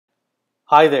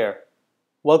Hi there.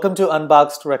 Welcome to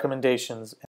Unboxed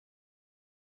Recommendations.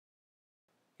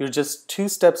 You're just 2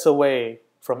 steps away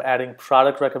from adding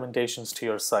product recommendations to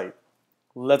your site.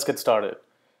 Let's get started.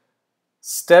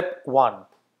 Step 1.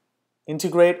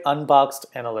 Integrate Unboxed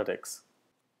Analytics.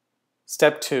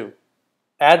 Step 2.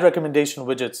 Add recommendation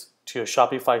widgets to your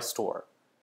Shopify store.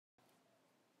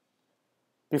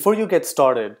 Before you get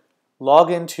started, log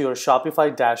into your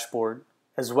Shopify dashboard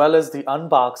as well as the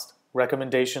Unboxed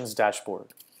Recommendations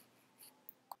dashboard.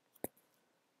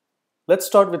 Let's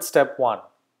start with step 1,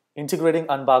 integrating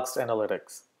Unboxed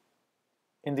Analytics.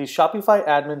 In the Shopify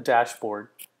admin dashboard,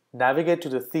 navigate to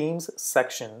the Themes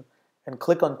section and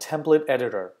click on Template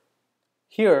Editor.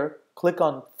 Here, click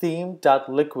on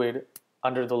theme.liquid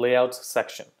under the Layouts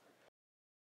section.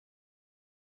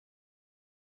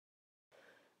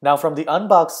 Now from the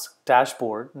Unboxed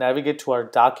dashboard, navigate to our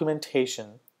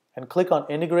Documentation and click on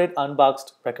Integrate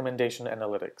Unboxed Recommendation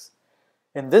Analytics.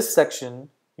 In this section,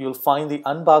 you'll find the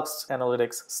Unboxed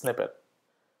Analytics snippet.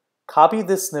 Copy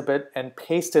this snippet and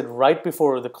paste it right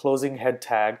before the closing head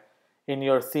tag in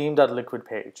your theme.liquid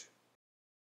page.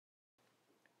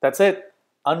 That's it.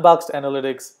 Unboxed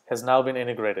Analytics has now been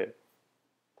integrated.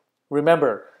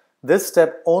 Remember, this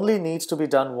step only needs to be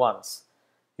done once.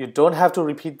 You don't have to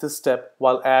repeat this step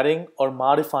while adding or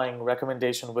modifying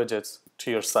recommendation widgets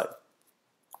to your site.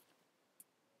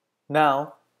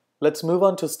 Now, let's move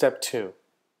on to step 2.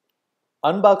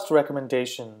 Unboxed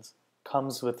Recommendations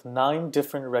comes with 9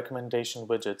 different recommendation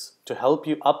widgets to help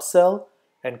you upsell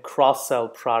and cross-sell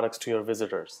products to your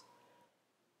visitors.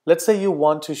 Let's say you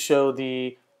want to show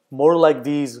the More Like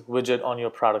These widget on your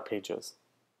product pages.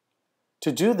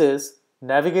 To do this,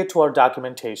 navigate to our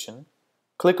documentation,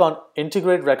 click on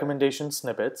Integrate Recommendation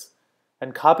Snippets,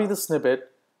 and copy the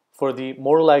snippet for the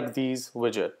More Like These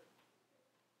widget.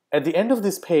 At the end of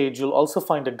this page, you'll also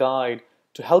find a guide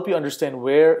to help you understand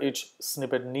where each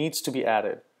snippet needs to be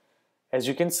added. As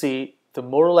you can see, the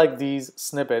More Like These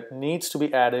snippet needs to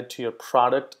be added to your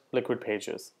product liquid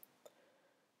pages.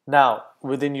 Now,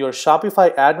 within your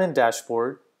Shopify admin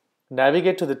dashboard,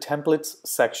 navigate to the Templates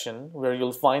section where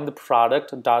you'll find the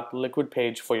product.liquid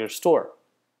page for your store.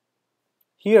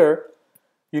 Here,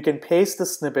 you can paste the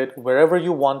snippet wherever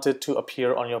you want it to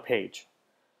appear on your page.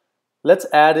 Let's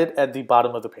add it at the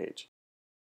bottom of the page.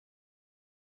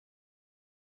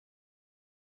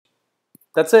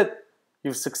 That's it.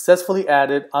 You've successfully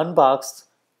added Unboxed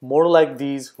More Like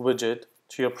These widget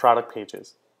to your product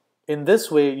pages. In this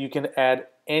way, you can add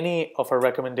any of our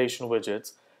recommendation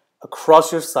widgets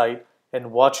across your site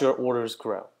and watch your orders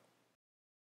grow.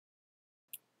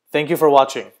 Thank you for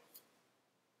watching.